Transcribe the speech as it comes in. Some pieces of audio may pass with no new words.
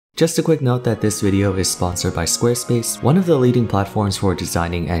Just a quick note that this video is sponsored by Squarespace, one of the leading platforms for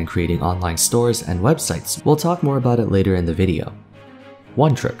designing and creating online stores and websites. We'll talk more about it later in the video.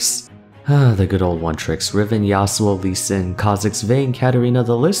 One tricks. The good old one tricks. Rivens, Yasuos, Lee Sin, Kha'Zix, Vayne, Katarina,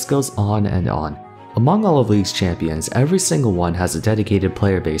 the list goes on and on. Among all of League's champions, every single one has a dedicated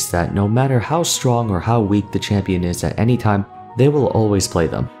player base that no matter how strong or how weak the champion is at any time, they will always play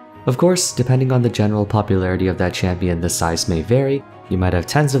them. Of course, depending on the general popularity of that champion, the size may vary. You might have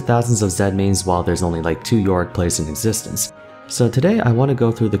tens of thousands of Zed mains while there's only like 2 Yorick players in existence. So today I want to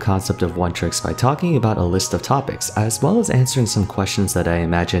go through the concept of one tricks by talking about a list of topics, as well as answering some questions that I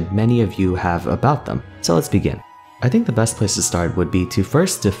imagine many of you have about them. So let's begin. I think the best place to start would be to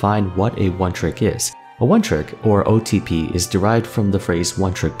first define what a one trick is. A one trick, or OTP, is derived from the phrase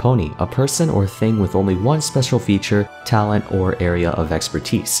one trick pony, a person or thing with only one special feature, talent, or area of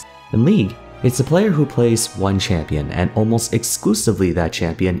expertise. In League, it's a player who plays one champion, and almost exclusively that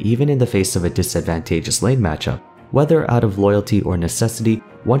champion even in the face of a disadvantageous lane matchup. Whether out of loyalty or necessity,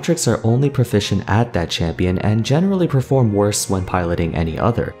 one tricks are only proficient at that champion and generally perform worse when piloting any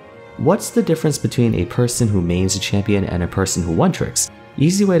other. What's the difference between a person who mains a champion and a person who one tricks?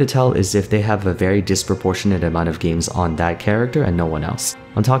 Easy way to tell is if they have a very disproportionate amount of games on that character and no one else.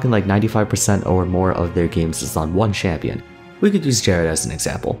 I'm talking like 95% or more of their games is on one champion. We could use Jared as an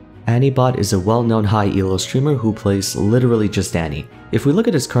example. Annibot is a well-known high elo streamer who plays literally just Annie. If we look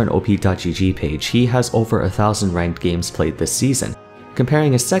at his current OP.gg page, he has over 1,000 ranked games played this season.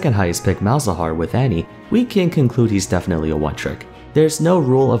 Comparing his second highest pick Malzahar with Annie, we can conclude he's definitely a one-trick. There's no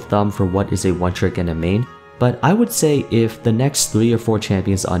rule of thumb for what is a one-trick and a main, but I would say if the next 3 or 4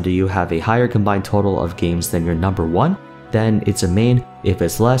 champions under you have a higher combined total of games than your number 1, then it's a main. If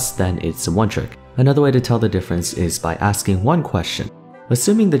it's less, then it's a one-trick. Another way to tell the difference is by asking one question.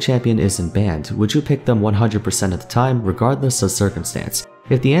 Assuming the champion isn't banned, would you pick them 100% of the time regardless of circumstance?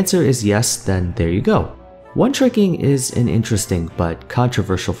 If the answer is yes, then there you go. One-tricking is an interesting but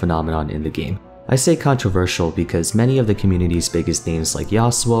controversial phenomenon in the game. I say controversial because many of the community's biggest names like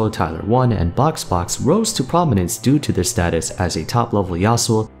Yasuo, Tyler1, and BoxBox rose to prominence due to their status as a top-level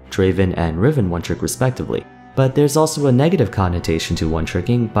Yasuo, Draven, and Riven one-trick respectively. But there's also a negative connotation to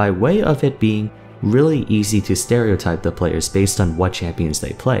one-tricking by way of it being really easy to stereotype the players based on what champions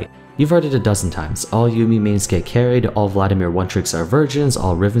they play. You've heard it a dozen times. All Yuumi mains get carried, all Vladimir one-tricks are virgins,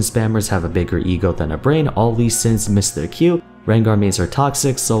 all Riven spammers have a bigger ego than a brain, all Lee Sins miss their Q, Rengar mains are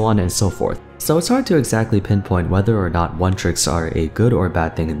toxic, so on and so forth. So it's hard to exactly pinpoint whether or not one-tricks are a good or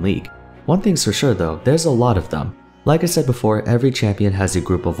bad thing in League. One thing's for sure though, there's a lot of them. Like I said before, every champion has a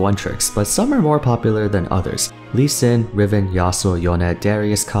group of one-tricks, but some are more popular than others. Lee Sin, Riven, Yasuo, Yone,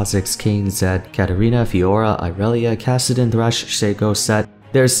 Darius, Kha'Zix, Kayn, Zed, Katarina, Fiora, Irelia, Kassadin, Thresh, Shaco, Set.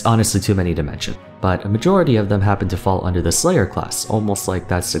 There's honestly too many to mention, but a majority of them happen to fall under the Slayer class, almost like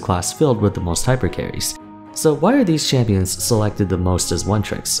that's the class filled with the most hyper carries. So why are these champions selected the most as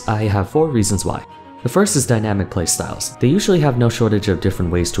one-tricks? I have 4 reasons why. The first is dynamic playstyles. They usually have no shortage of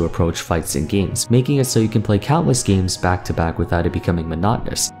different ways to approach fights in games, making it so you can play countless games back to back without it becoming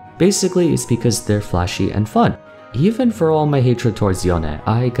monotonous. Basically, it's because they're flashy and fun. Even for all my hatred towards Yone,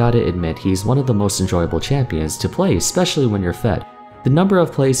 I gotta admit he's one of the most enjoyable champions to play, especially when you're fed. The number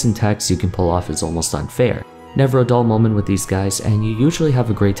of plays and techs you can pull off is almost unfair. Never a dull moment with these guys, and you usually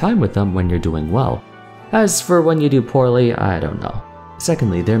have a great time with them when you're doing well. As for when you do poorly, I don't know.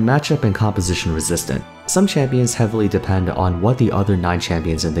 Secondly, they're matchup and composition resistant. Some champions heavily depend on what the other 9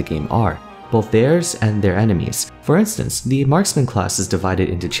 champions in the game are, both theirs and their enemies. For instance, the marksman class is divided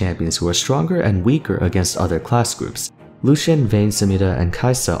into champions who are stronger and weaker against other class groups. Lucian, Vayne, Samira, and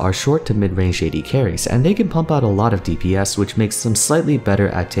Kai'Sa are short to mid-range AD carries, and they can pump out a lot of DPS, which makes them slightly better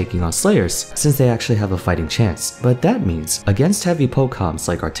at taking on slayers, since they actually have a fighting chance. But that means, against heavy poke comps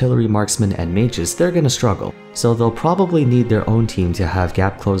like artillery, marksmen, and mages, they're gonna struggle. So they'll probably need their own team to have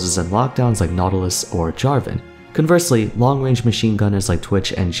gap closes and lockdowns like Nautilus or Jarvan. Conversely, long-range machine gunners like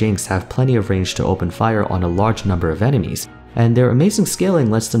Twitch and Jinx have plenty of range to open fire on a large number of enemies, and their amazing scaling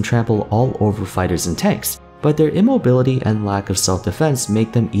lets them trample all over fighters and tanks. But their immobility and lack of self-defense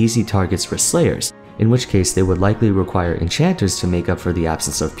make them easy targets for slayers, in which case they would likely require enchanters to make up for the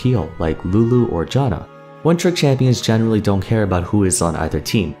absence of peel, like Lulu or Janna. One-trick champions generally don't care about who is on either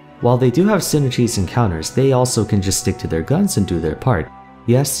team. While they do have synergies and counters, they also can just stick to their guns and do their part.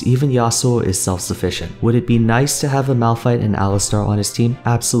 Yes, even Yasuo is self-sufficient. Would it be nice to have a Malphite and Alistar on his team?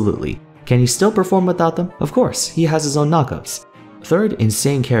 Absolutely. Can he still perform without them? Of course, he has his own knockups. Third,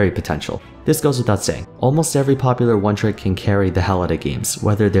 insane carry potential. This goes without saying. Almost every popular one-trick can carry the hell out of games.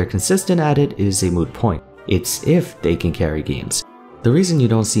 Whether they're consistent at it is a moot point. It's if they can carry games. The reason you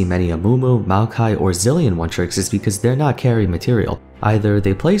don't see many Amumu, Maokai, or Zilean one-tricks is because they're not carry material. Either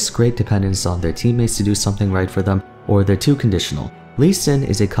they place great dependence on their teammates to do something right for them, or they're too conditional. Lee Sin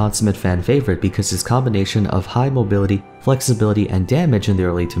is a consummate fan favorite because his combination of high mobility, flexibility, and damage in the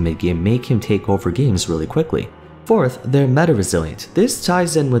early to mid-game make him take over games really quickly. Fourth, they're meta resilient. This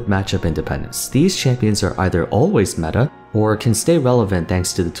ties in with matchup independence. These champions are either always meta, or can stay relevant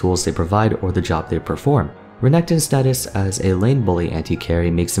thanks to the tools they provide or the job they perform. Renekton's status as a lane bully anti-carry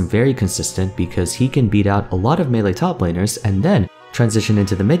makes him very consistent because he can beat out a lot of melee top laners and then transition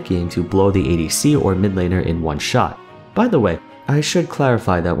into the mid game to blow the ADC or mid laner in one shot. By the way, I should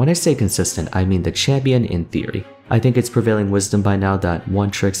clarify that when I say consistent, I mean the champion in theory. I think it's prevailing wisdom by now that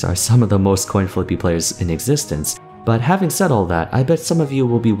one-tricks are some of the most coin-flippy players in existence, but having said all that, I bet some of you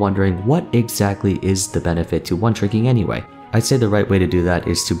will be wondering what exactly is the benefit to one-tricking anyway. I'd say the right way to do that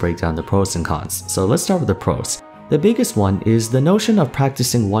is to break down the pros and cons, so let's start with the pros. The biggest one is the notion of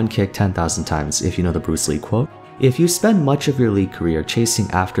practicing one kick 10,000 times, if you know the Bruce Lee quote. If you spend much of your league career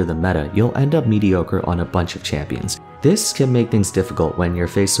chasing after the meta, you'll end up mediocre on a bunch of champions. This can make things difficult when you're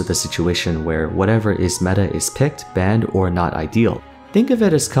faced with a situation where whatever is meta is picked, banned, or not ideal. Think of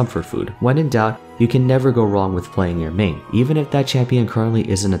it as comfort food. When in doubt, you can never go wrong with playing your main. Even if that champion currently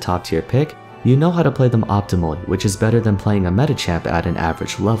isn't a top tier pick, you know how to play them optimally, which is better than playing a meta champ at an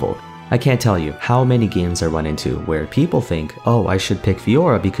average level. I can't tell you how many games I run into where people think, oh, I should pick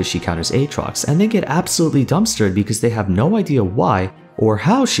Fiora because she counters Aatrox, and they get absolutely dumpstered because they have no idea why or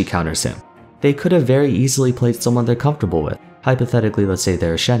how she counters him. They could have very easily played someone they're comfortable with. Hypothetically, let's say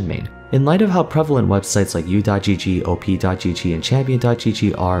they're a Shen main. In light of how prevalent websites like U.GG, OP.GG, and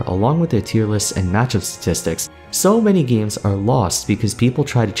Champion.GG are, along with their tier lists and matchup statistics, so many games are lost because people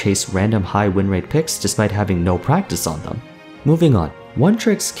try to chase random high win rate picks despite having no practice on them. Moving on,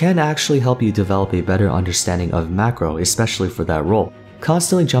 one-tricks can actually help you develop a better understanding of macro, especially for that role.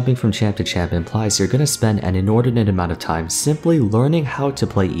 Constantly jumping from champ to champ implies you're going to spend an inordinate amount of time simply learning how to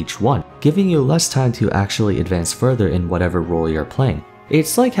play each one, giving you less time to actually advance further in whatever role you're playing.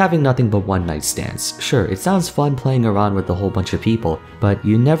 It's like having nothing but one-night stands. Sure, it sounds fun playing around with a whole bunch of people, but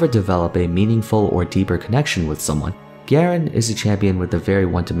you never develop a meaningful or deeper connection with someone. Garen is a champion with a very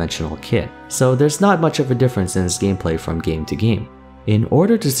one-dimensional kit, so there's not much of a difference in his gameplay from game to game. In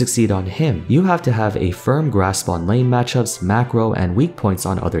order to succeed on him, you have to have a firm grasp on lane matchups, macro, and weak points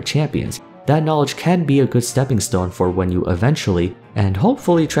on other champions. That knowledge can be a good stepping stone for when you eventually, and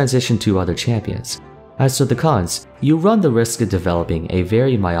hopefully, transition to other champions. As for the cons, you run the risk of developing a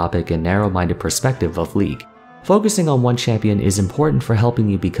very myopic and narrow-minded perspective of League. Focusing on one champion is important for helping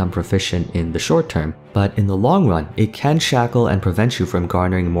you become proficient in the short term, but in the long run, it can shackle and prevent you from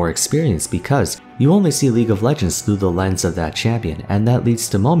garnering more experience because you only see League of Legends through the lens of that champion, and that leads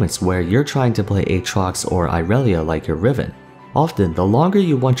to moments where you're trying to play Aatrox or Irelia like your Riven. Often, the longer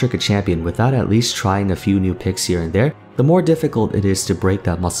you one-trick a champion without at least trying a few new picks here and there, the more difficult it is to break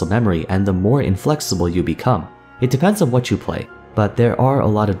that muscle memory and the more inflexible you become. It depends on what you play, but there are a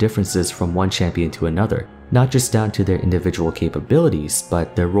lot of differences from one champion to another. Not just down to their individual capabilities,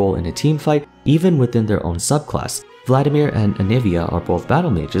 but their role in a team fight, even within their own subclass. Vladimir and Anivia are both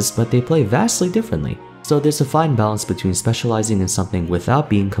battle mages, but they play vastly differently, so there's a fine balance between specializing in something without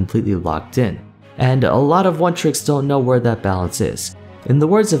being completely locked in. And a lot of one-tricks don't know where that balance is. In the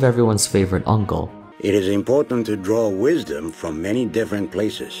words of everyone's favorite uncle, "It is important to draw wisdom from many different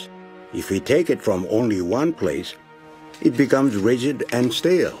places. If we take it from only one place, it becomes rigid and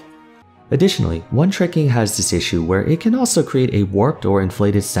stale." Additionally, one-tricking has this issue where it can also create a warped or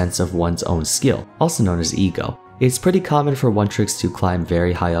inflated sense of one's own skill, also known as ego. It's pretty common for one-tricks to climb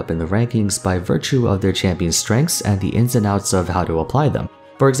very high up in the rankings by virtue of their champion's strengths and the ins and outs of how to apply them.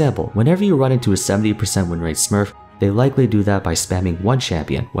 For example, whenever you run into a 70% win rate smurf, they likely do that by spamming one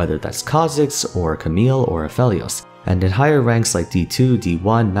champion, whether that's Kha'Zix or Camille or Aphelios. And in higher ranks like D2,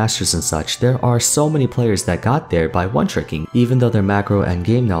 D1, Masters and such, there are so many players that got there by one-tricking, even though their macro and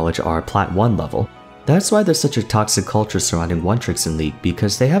game knowledge are Plat 1 level. That's why there's such a toxic culture surrounding one-tricks in League,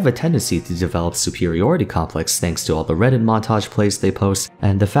 because they have a tendency to develop superiority complex thanks to all the Reddit montage plays they post,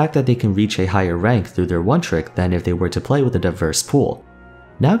 and the fact that they can reach a higher rank through their one-trick than if they were to play with a diverse pool.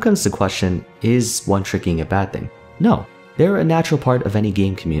 Now comes the question, is one-tricking a bad thing? No. They're a natural part of any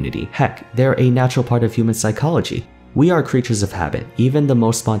game community. Heck, they're a natural part of human psychology. We are creatures of habit. Even the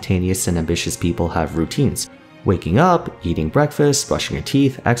most spontaneous and ambitious people have routines. Waking up, eating breakfast, brushing your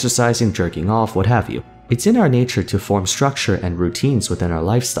teeth, exercising, jerking off, what have you. It's in our nature to form structure and routines within our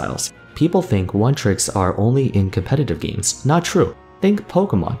lifestyles. People think one-tricks are only in competitive games. Not true. Think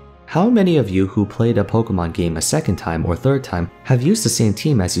Pokemon. How many of you who played a Pokemon game a second time or third time have used the same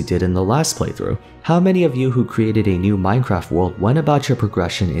team as you did in the last playthrough? How many of you who created a new Minecraft world went about your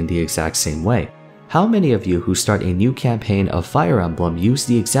progression in the exact same way? How many of you who start a new campaign of Fire Emblem use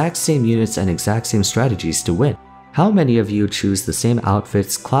the exact same units and exact same strategies to win? How many of you choose the same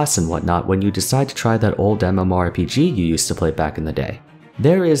outfits, class, and whatnot when you decide to try that old MMORPG you used to play back in the day?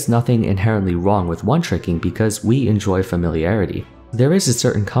 There is nothing inherently wrong with one-tricking because we enjoy familiarity. There is a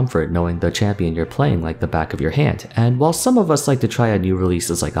certain comfort knowing the champion you're playing like the back of your hand, and while some of us like to try out new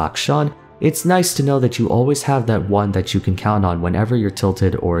releases like Akshan, it's nice to know that you always have that one that you can count on whenever you're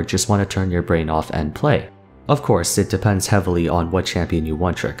tilted or just want to turn your brain off and play. Of course, it depends heavily on what champion you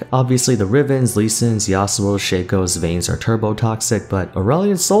one-trick. Obviously the Rivens, Leesons, Yasuos, Shaco's, Vaynes are turbo toxic, but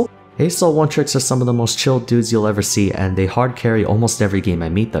Aurelion Sol? Sol one-tricks are some of the most chilled dudes you'll ever see, and they hard carry almost every game I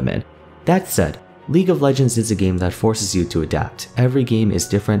meet them in. That said, League of Legends is a game that forces you to adapt. Every game is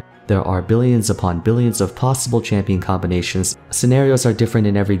different, there are billions upon billions of possible champion combinations, scenarios are different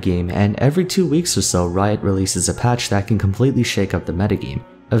in every game, and every 2 weeks or so Riot releases a patch that can completely shake up the metagame.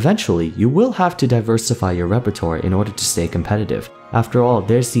 Eventually, you will have to diversify your repertoire in order to stay competitive. After all,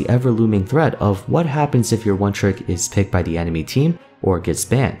 there's the ever-looming threat of what happens if your one trick is picked by the enemy team or gets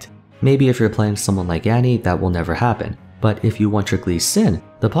banned. Maybe if you're playing someone like Annie, that will never happen. But if you one-trick Lee Sin,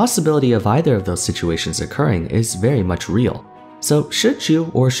 the possibility of either of those situations occurring is very much real. So should you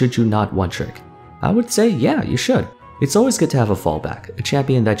or should you not one-trick? I would say yeah, you should. It's always good to have a fallback, a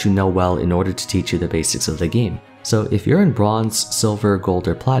champion that you know well in order to teach you the basics of the game. So if you're in Bronze, Silver, Gold,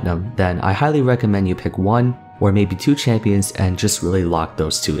 or Platinum, then I highly recommend you pick one or maybe two champions and just really lock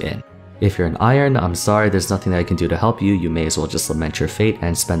those two in. If you're in Iron, I'm sorry, there's nothing that I can do to help you, you may as well just lament your fate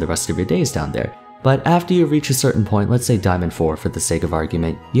and spend the rest of your days down there. But after you reach a certain point, let's say Diamond 4 for the sake of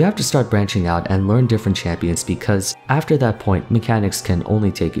argument, you have to start branching out and learn different champions because after that point, mechanics can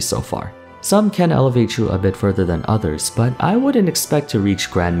only take you so far. Some can elevate you a bit further than others, but I wouldn't expect to reach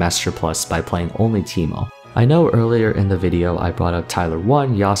Grandmaster Plus by playing only Teemo. I know earlier in the video I brought up Tyler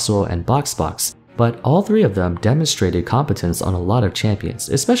 1, Yasuo, and Boxbox, but all three of them demonstrated competence on a lot of champions,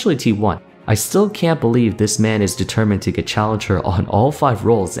 especially T1. I still can't believe this man is determined to get Challenger on all 5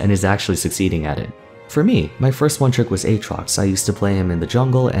 roles and is actually succeeding at it. For me, my first one trick was Aatrox. I used to play him in the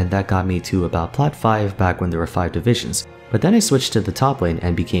jungle and that got me to about Plat 5 back when there were 5 divisions, but then I switched to the top lane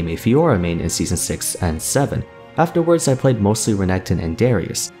and became a Fiora main in Season 6 and 7. Afterwards I played mostly Renekton and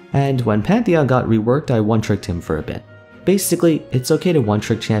Darius, and when Pantheon got reworked I one-tricked him for a bit. Basically, it's okay to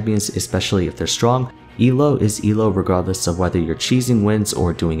one-trick champions especially if they're strong. Elo is Elo regardless of whether you're cheesing wins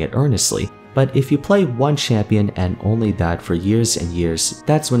or doing it earnestly, but if you play one champion and only that for years and years,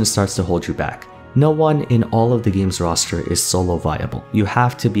 that's when it starts to hold you back. No one in all of the game's roster is solo viable. You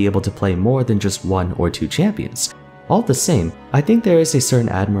have to be able to play more than just 1 or 2 champions. All the same, I think there is a certain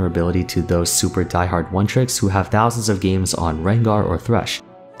admirability to those super diehard one-tricks who have thousands of games on Rengar or Thresh.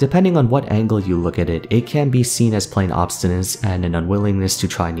 Depending on what angle you look at it, it can be seen as plain obstinance and an unwillingness to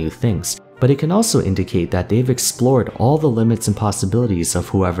try new things, but it can also indicate that they've explored all the limits and possibilities of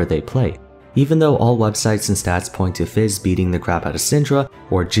whoever they play. Even though all websites and stats point to Fizz beating the crap out of Syndra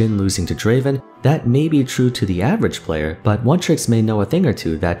or Jhin losing to Draven, that may be true to the average player, but one-tricks may know a thing or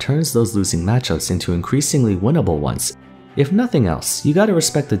two that turns those losing matchups into increasingly winnable ones. If nothing else, you gotta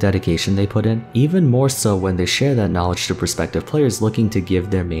respect the dedication they put in, even more so when they share that knowledge to prospective players looking to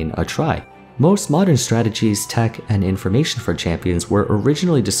give their main a try. Most modern strategies, tech, and information for champions were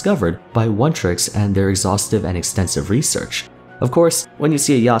originally discovered by one-tricks and their exhaustive and extensive research. Of course, when you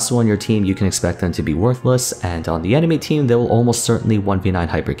see a Yasuo on your team, you can expect them to be worthless, and on the enemy team, they will almost certainly 1v9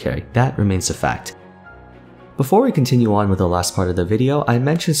 hypercarry. That remains a fact. Before we continue on with the last part of the video, I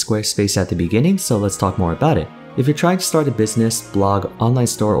mentioned Squarespace at the beginning, so let's talk more about it. If you're trying to start a business, blog, online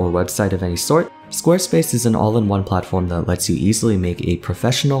store, or website of any sort, Squarespace is an all-in-one platform that lets you easily make a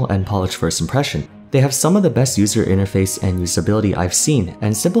professional and polished first impression. They have some of the best user interface and usability I've seen,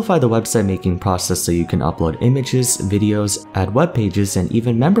 and simplify the website making process so you can upload images, videos, add web pages, and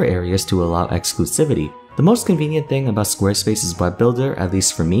even member areas to allow exclusivity. The most convenient thing about Squarespace's web builder, at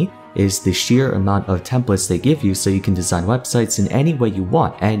least for me, is the sheer amount of templates they give you so you can design websites in any way you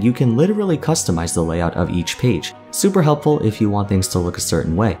want, and you can literally customize the layout of each page. Super helpful if you want things to look a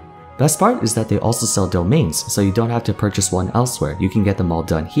certain way. Best part is that they also sell domains, so you don't have to purchase one elsewhere, you can get them all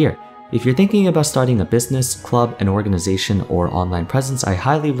done here. If you're thinking about starting a business, club, an organization, or online presence, I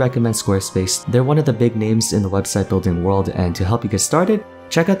highly recommend Squarespace. They're one of the big names in the website building world, and to help you get started,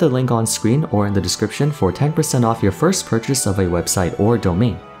 check out the link on screen or in the description for 10% off your first purchase of a website or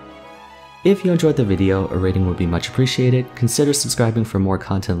domain. If you enjoyed the video, a rating would be much appreciated. Consider subscribing for more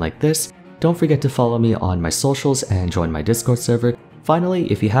content like this. Don't forget to follow me on my socials and join my Discord server.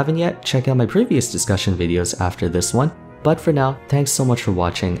 Finally, if you haven't yet, check out my previous discussion videos after this one. But for now, thanks so much for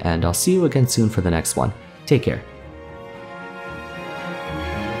watching, and I'll see you again soon for the next one. Take care.